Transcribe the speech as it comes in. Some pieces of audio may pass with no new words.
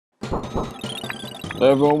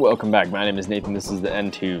Hello everyone, welcome back. My name is Nathan, this is the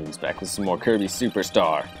N-Tunes, back with some more Kirby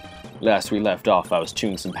Superstar. Last we left off, I was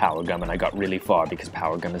chewing some power gum and I got really far because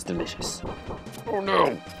power gum is delicious. Oh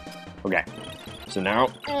no! Okay, so now,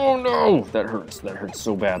 oh no! That hurts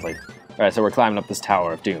so badly. Alright, so we're climbing up this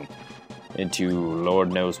Tower of Doom into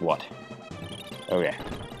Lord knows what. Okay.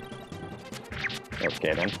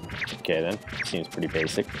 Okay then. Seems pretty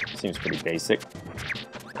basic.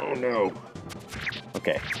 Oh no!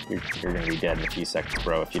 Okay, you're gonna be dead in a few seconds,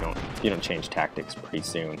 bro, if you don't change tactics pretty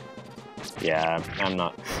soon. Yeah, I'm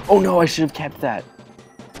not. Oh no, I should have kept that.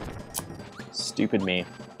 Stupid me.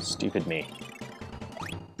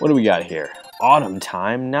 What do we got here? Autumn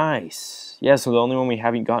time, nice. Yeah, so the only one we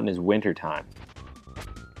haven't gotten is winter time.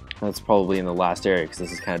 That's probably in the last area because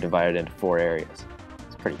this is kind of divided into 4 areas.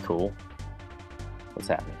 It's pretty cool. What's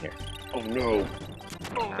happening here? Oh no!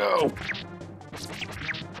 Oh no!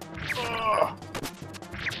 Ugh.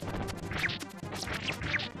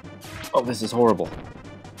 Oh, this is horrible.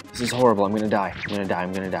 I'm gonna die.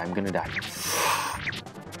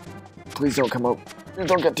 Please don't come out.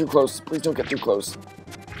 Don't get too close. Please don't get too close.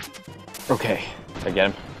 Okay. Did I get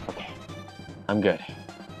him? Okay. I'm good.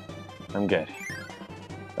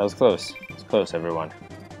 That was close. It was close, everyone.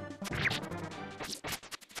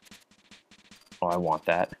 Oh, I want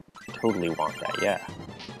that. Totally want that, yeah.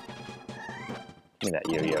 Give me that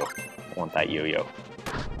yo-yo. I want that yo-yo.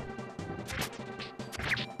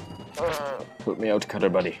 Put me out, cutter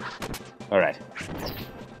buddy. Alright.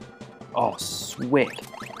 Oh, swick.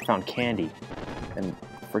 Found candy. And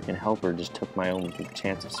freaking helper just took my only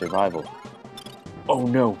chance of survival. Oh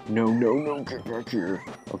no, get back here.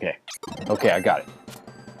 Okay, I got it.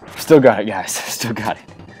 Still got it, guys. Still got it.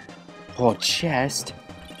 Oh, chest.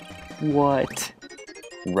 What?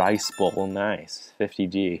 Rice bowl, nice.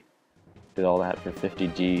 50G. Did all that for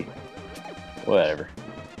 50G. Whatever.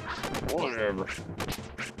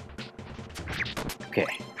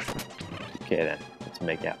 Okay then, let's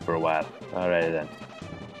make out for a while. Alrighty then.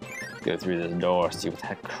 Let's go through this door, see what's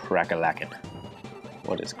crack-a-lackin'.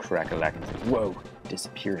 What is crack-a-lackin'? Whoa,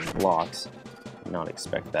 disappearing blocks. Did not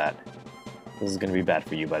expect that. This is gonna be bad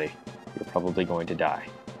for you, buddy. You're probably going to die.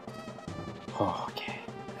 Oh, okay.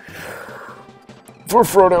 For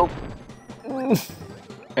Frodo!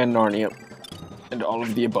 And Narnia. And all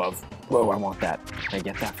of the above. Whoa, I want that. Can I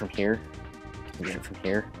get that from here? Can I get it from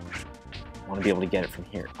here? I want to be able to get it from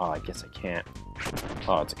here. Oh, I guess I can't.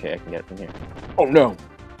 Oh, it's okay. I can get it from here. Oh, no!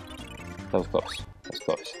 That was close.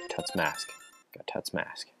 Tut's mask. Got Tut's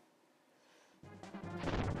mask.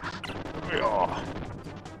 Booyah!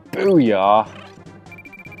 Booyah!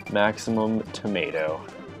 Maximum tomato.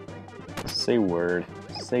 Say word.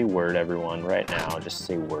 Say word, everyone. Right now, just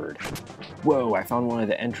say word. Whoa, I found one of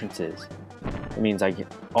the entrances. It means I can...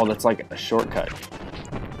 Oh, that's like a shortcut.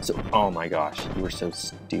 So, oh my gosh, you were so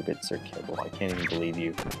stupid, Sir Kibble. I can't even believe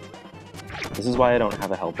you. This is why I don't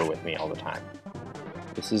have a helper with me all the time.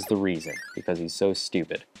 This is the reason, because he's so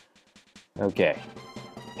stupid. Okay.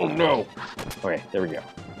 Oh no! Okay, there we go.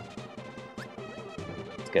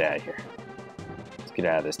 Let's get out of here. Let's get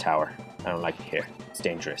out of this tower. I don't like it here. It's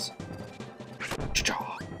dangerous.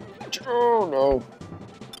 Oh no!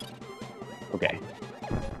 Okay.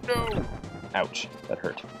 No! Ouch, that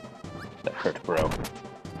hurt. That hurt, bro.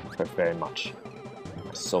 Hurt very much.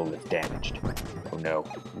 My soul is damaged. Oh no.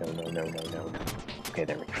 No. Okay,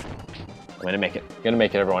 there we go. I'm gonna make it.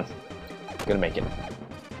 Everyone. Gonna make it.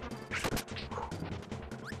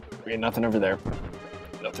 Okay, nothing over there.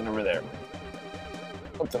 Nothing over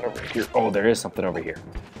here. Oh, there is something over here.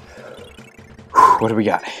 What do we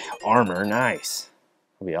got? Armor, nice.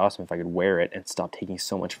 It'd be awesome if I could wear it and stop taking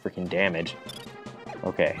so much freaking damage.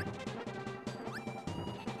 Okay.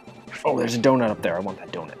 Oh, there's a donut up there. I want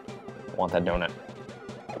that donut.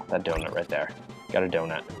 That donut right there. Got a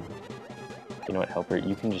donut. You know what, helper?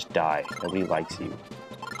 You can just die. Nobody likes you.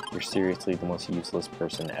 You're seriously the most useless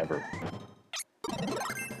person ever.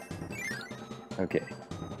 Okay.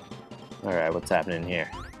 Alright, what's happening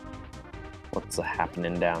here? What's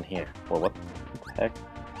happening down here? Well, what the heck?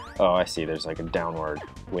 Oh, I see. There's like a downward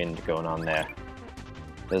wind going on there.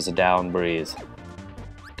 There's a down breeze.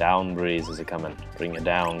 Down breeze is coming. Bring a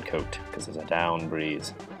down coat, because there's a down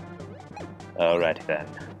breeze. Alrighty then.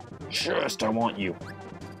 Just, I want you.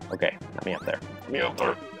 Okay, let me up there.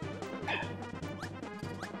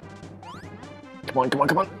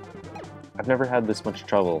 Come on. I've never had this much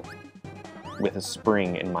trouble with a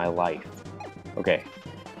spring in my life. Okay.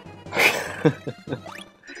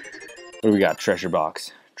 What do we got? Treasure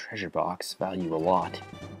box. Treasure box. Value a lot.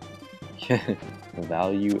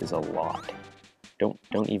 Value is a lot.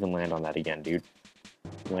 Don't even land on that again, dude.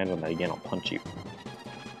 If you land on that again, I'll punch you.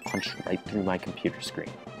 punch right through my computer screen.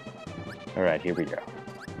 Alright, here we go.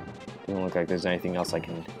 Doesn't look like there's anything else I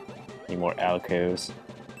can... Any more alcoves.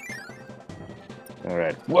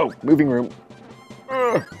 Alright. Whoa! Moving room!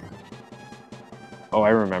 Ugh. Oh, I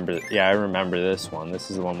remember... Yeah, I remember this one.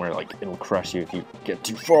 This is the one where, like, it'll crush you if you get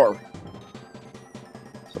too far.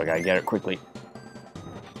 So I gotta get it quickly.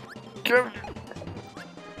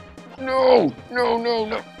 No! No, no,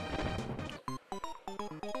 no!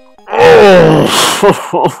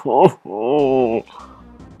 Oh!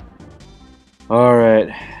 Alright.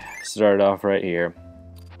 Start off right here.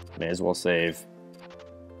 May as well save.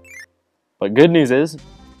 But good news is,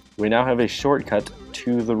 we now have a shortcut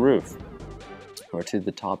to the roof. Or to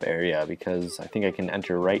the top area, because I think I can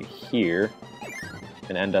enter right here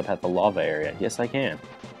and end up at the lava area. Yes, I can.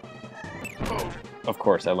 Of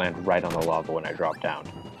course, I land right on the lava when I drop down.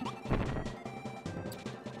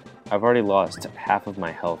 I've already lost half of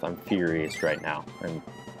my health. I'm furious right now. I'm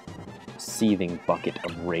a seething bucket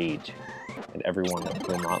of rage. And everyone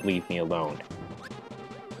will not leave me alone.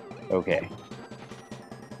 Okay.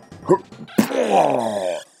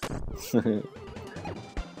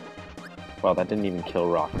 Wow, that didn't even kill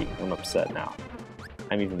Rocky. I'm upset now.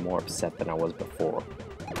 I'm even more upset than I was before.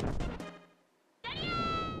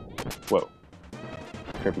 Whoa.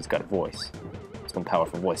 Kirby's got a voice. Some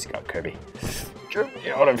powerful voice you got, Kirby. Get me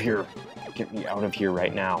out of here. Get me out of here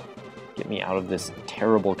right now. Get me out of this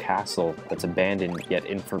terrible castle that's abandoned yet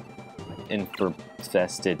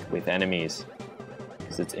infested with enemies.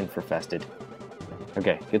 Because it's infested.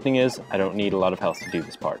 Okay, good thing is, I don't need a lot of health to do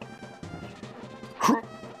this part.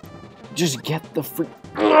 Just get the freak.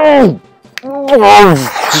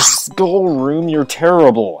 Skull Room, you're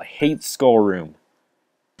terrible. I hate Skull Room.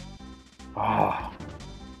 Ah.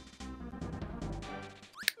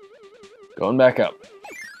 Going back up.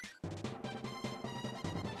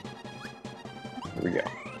 Here we go.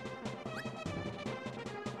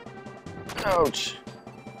 Ouch.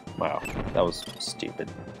 Wow, that was stupid.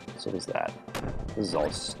 So was that. This is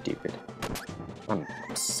all stupid. I'm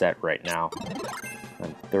upset right now.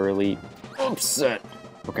 I'm thoroughly upset.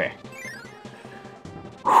 Okay.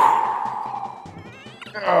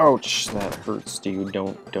 Ouch, that hurts, dude.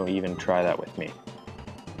 Don't even try that with me.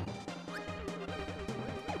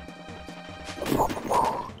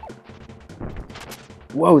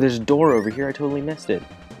 Whoa, there's a door over here. I totally missed it.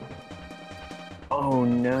 Oh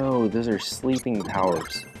no, those are sleeping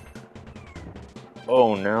powers.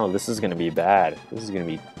 Oh no, this is gonna be bad. This is gonna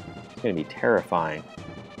be terrifying.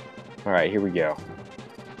 All right, here we go.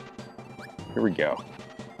 Here we go.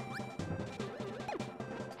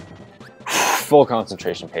 Full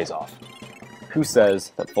concentration pays off. Who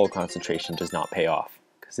says that full concentration does not pay off?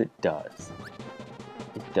 Because it does.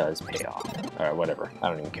 It does pay off. Alright, whatever. I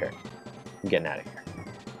don't even care. I'm getting out of here.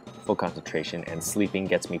 Full concentration and sleeping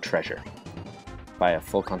gets me treasure. If I have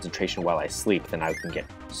full concentration while I sleep, then I can get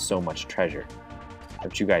so much treasure.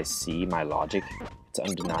 Don't you guys see my logic? It's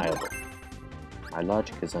undeniable. My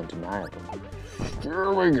logic is undeniable.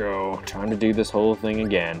 Here we go. Time to do this whole thing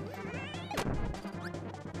again.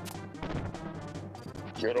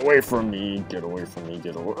 Get away from me. Get away from me.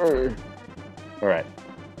 Get away. Alright.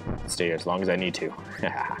 Stay here as long as I need to.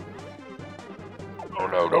 Oh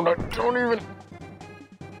no, don't even.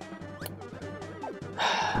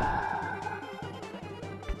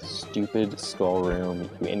 Stupid Skull Room,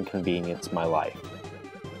 you inconvenience my life.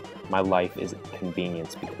 My life is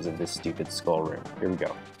inconvenienced because of this stupid Skull Room. Here we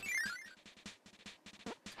go.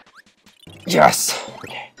 Yes!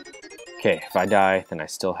 Okay. Okay, if I die, then I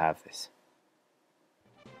still have this.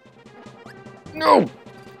 No!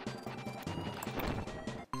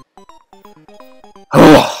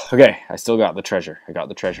 Okay, I still got the treasure. I got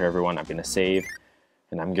the treasure, everyone. I'm gonna save,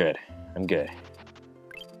 and I'm good. I'm good.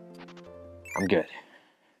 I'm good.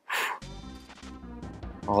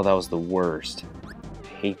 Oh, that was the worst. I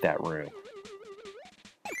hate that room.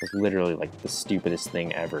 It was literally like the stupidest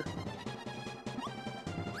thing ever.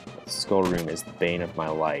 The Skull Room is the bane of my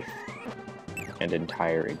life and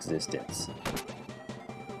entire existence.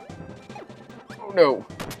 Oh no!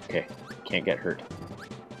 Okay, can't get hurt.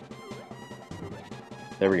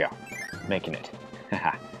 There we go. Making it.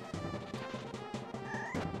 Haha.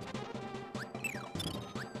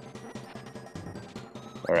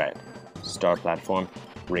 Alright. Star platform.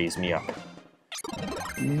 Raise me up.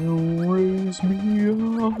 You raise me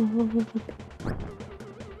up.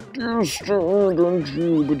 Just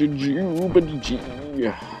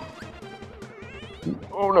jubity-jubity-gee.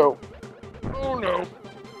 Oh no. Oh no.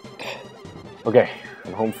 Okay,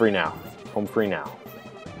 I'm home free now. Home free now.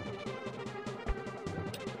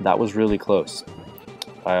 That was really close.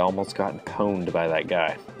 I almost got coned by that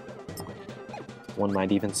guy. One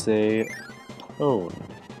might even say pwned.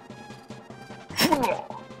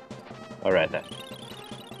 Alright then.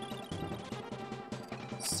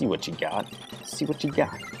 See what you got. See what you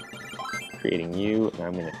got. Creating you, and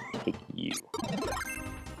I'm gonna take you.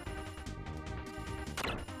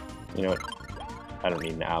 You know what? I don't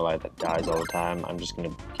need an ally that dies all the time. I'm just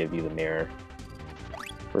gonna give you the mirror.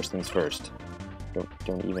 First things first.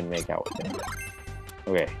 Don't even make out with it.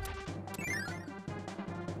 Okay.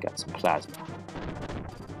 Got some plasma.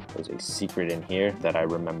 There's a secret in here that I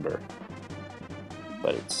remember.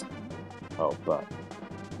 But it's... Oh, but...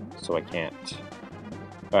 So I can't...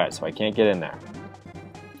 Alright, so I can't get in there.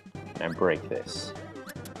 And break this.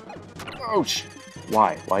 Ouch!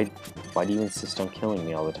 Why? Why do you insist on killing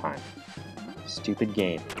me all the time? Stupid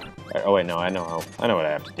game. Oh wait, no, I know what I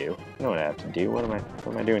have to do. I know what I have to do. What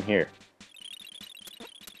am I doing here?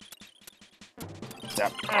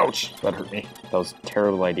 Stop. Ouch! That hurt me. That was a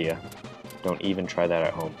terrible idea. Don't even try that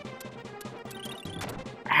at home.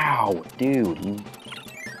 Ow, dude, you...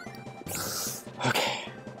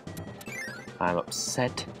 Okay. I'm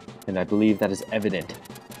upset, and I believe that is evident.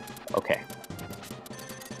 Okay.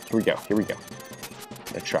 Here we go, here we go.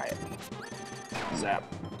 I'm gonna try it. Zap.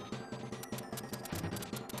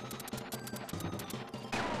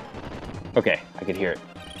 Okay, I could hear it.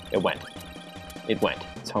 It went. It went.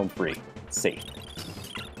 It's home free. It's safe.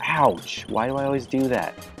 Ouch! Why do I always do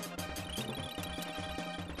that?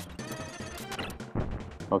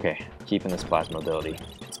 Okay, keeping this plasma ability.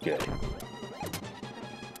 It's good.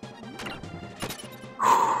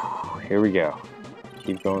 Here we go.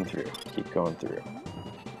 Keep going through. Keep going through.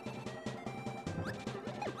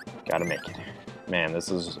 Gotta make it. Man, this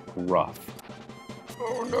is rough.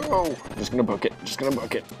 Oh no! I'm just gonna book it. Just gonna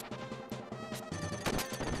book it.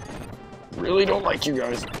 Really don't like you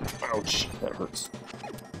guys. Ouch, that hurts.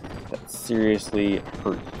 That seriously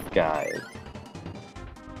hurts, guys.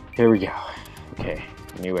 Here we go. Okay,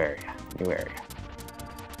 new area, new area.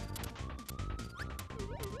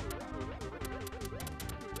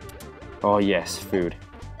 Oh yes, food.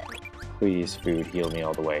 Please, food, heal me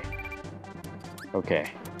all the way.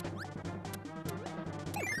 Okay.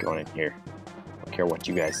 Going in here. Don't care what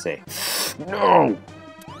you guys say. No!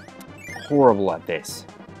 Horrible at this.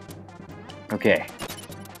 Okay,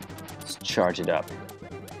 let's charge it up.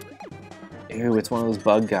 Ew, it's one of those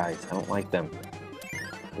bug guys. I don't like them.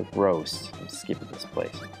 They're gross. I'm skipping this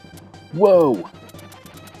place. Whoa!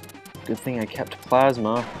 Good thing I kept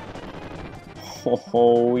plasma.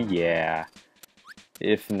 Oh, yeah.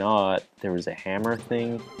 If not, there was a hammer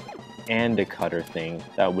thing and a cutter thing.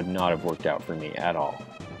 That would not have worked out for me at all.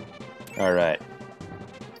 Alright.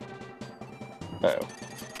 Uh-oh.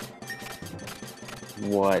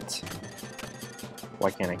 What? Why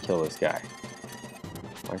can't I kill this guy?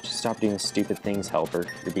 Why don't you stop doing stupid things, helper?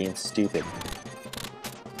 You're being stupid.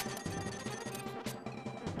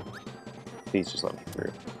 Please just let me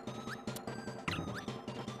through.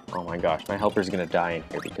 Oh my gosh, my helper's gonna die in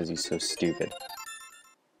here because he's so stupid.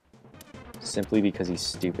 Simply because he's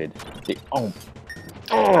stupid. Oh!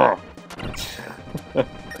 Oh!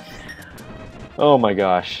 Oh my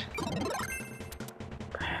gosh.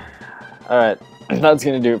 Alright, that's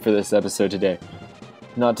gonna do it for this episode today.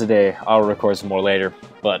 Not today, I'll record some more later,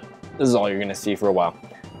 but this is all you're gonna see for a while.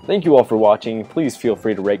 Thank you all for watching. Please feel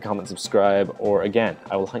free to rate, comment, subscribe, or again,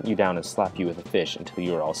 I will hunt you down and slap you with a fish until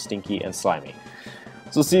you are all stinky and slimy.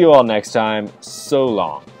 So see you all next time. So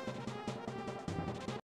long.